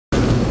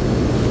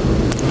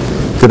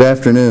Good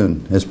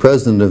afternoon. As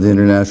President of the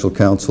International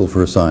Council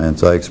for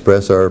Science, I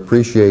express our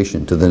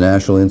appreciation to the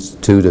National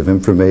Institute of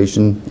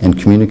Information and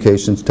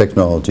Communications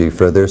Technology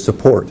for their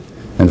support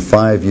and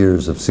 5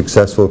 years of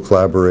successful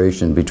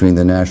collaboration between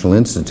the National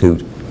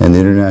Institute and the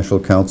International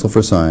Council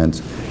for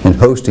Science in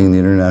hosting the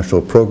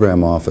International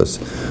Program Office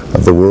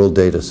of the World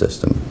Data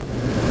System.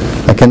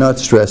 I cannot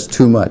stress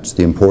too much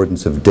the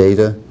importance of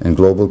data and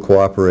global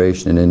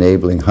cooperation in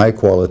enabling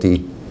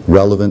high-quality,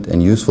 relevant,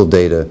 and useful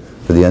data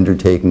for the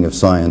undertaking of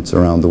science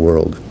around the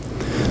world.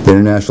 The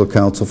International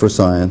Council for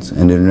Science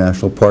and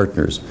international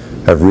partners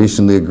have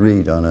recently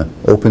agreed on an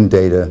open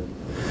data,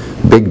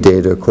 big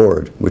data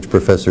accord, which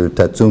Professor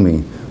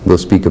Tatsumi will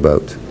speak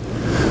about.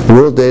 The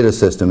World Data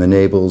System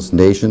enables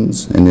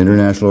nations and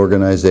international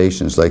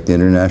organizations like the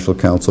International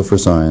Council for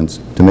Science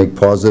to make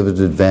positive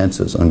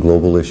advances on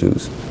global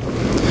issues.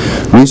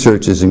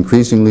 Research is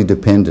increasingly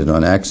dependent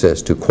on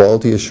access to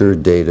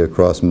quality-assured data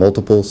across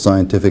multiple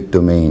scientific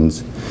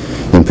domains,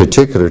 in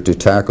particular to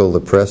tackle the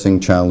pressing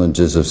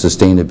challenges of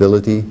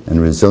sustainability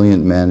and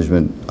resilient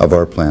management of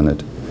our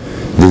planet.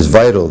 It is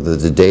vital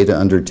that the data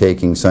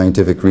undertaking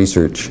scientific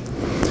research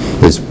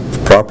is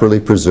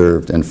properly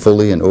preserved and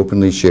fully and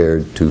openly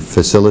shared to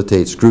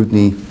facilitate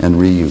scrutiny and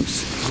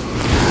reuse.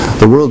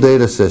 The World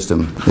Data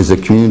System is a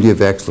community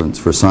of excellence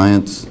for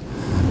scientific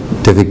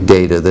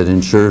data that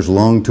ensures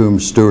long-term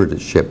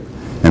stewardship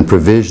and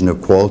provision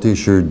of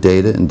quality-assured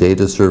data and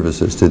data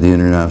services to the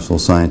international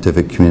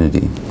scientific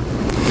community.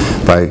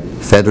 By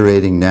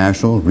federating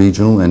national,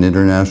 regional, and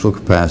international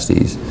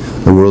capacities,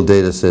 the World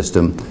Data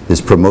System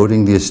is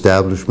promoting the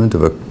establishment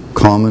of a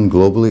common,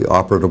 globally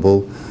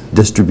operable,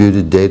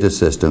 distributed data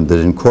system that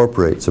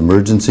incorporates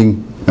emerging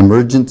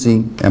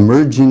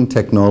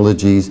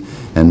technologies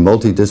and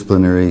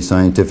multidisciplinary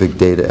scientific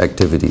data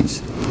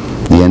activities.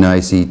 The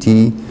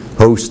NICT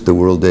hosts the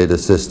World Data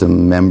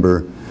System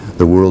member,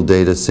 the World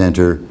Data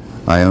Center,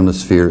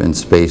 Ionosphere and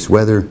Space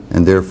Weather,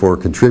 and therefore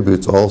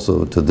contributes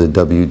also to the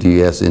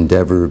WDS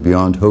endeavor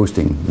beyond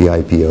hosting the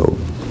IPO.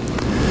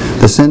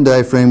 The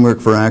Sendai Framework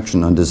for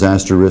Action on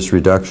Disaster Risk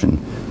Reduction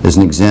is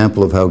an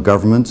example of how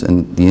governments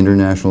and the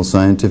international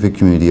scientific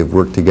community have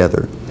worked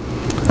together.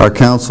 Our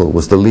council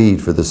was the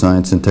lead for the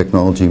Science and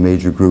Technology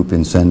Major Group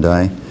in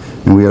Sendai,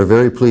 and we are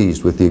very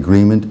pleased with the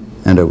agreement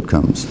and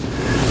outcomes.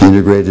 The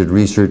Integrated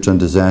Research on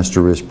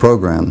Disaster Risk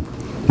Program,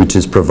 which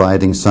is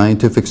providing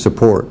scientific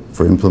support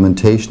for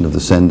implementation of the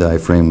Sendai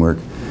Framework,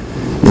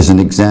 is an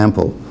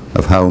example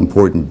of how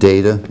important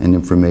data and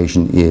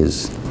information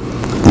is.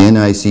 The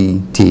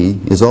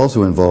NICT is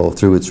also involved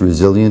through its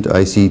Resilient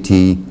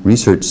ICT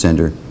Research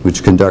Center,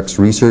 which conducts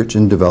research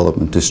and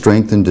development to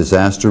strengthen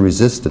disaster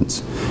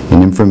resistance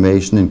in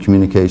information and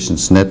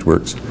communications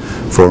networks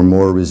for a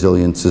more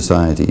resilient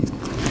society.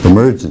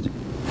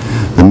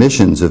 The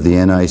missions of the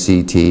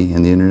NICT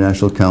and the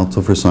International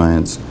Council for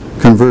Science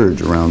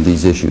converge around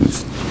these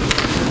issues.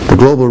 The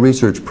global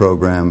research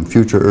program,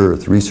 Future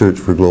Earth, Research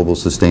for Global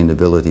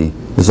Sustainability,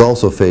 is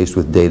also faced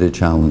with data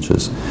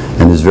challenges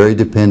and is very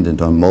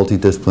dependent on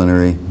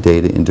multidisciplinary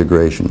data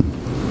integration.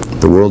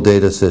 The World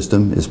Data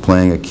System is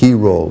playing a key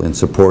role in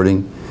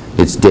supporting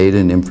its Data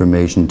and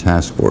Information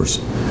Task Force.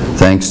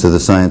 Thanks to the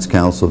Science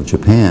Council of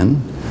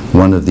Japan,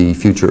 one of the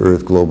Future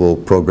Earth Global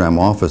Program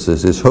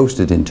offices is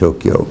hosted in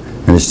Tokyo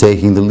and is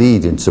taking the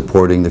lead in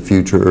supporting the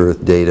Future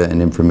Earth Data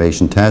and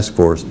Information Task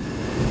Force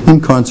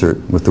in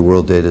concert with the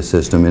World Data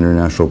System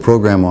International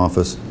Program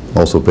Office,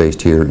 also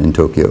based here in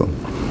Tokyo.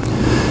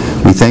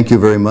 We thank you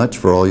very much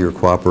for all your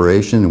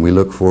cooperation, and we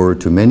look forward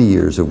to many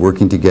years of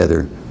working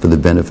together for the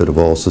benefit of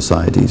all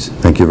societies.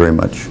 Thank you very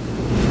much.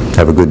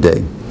 Have a good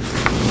day.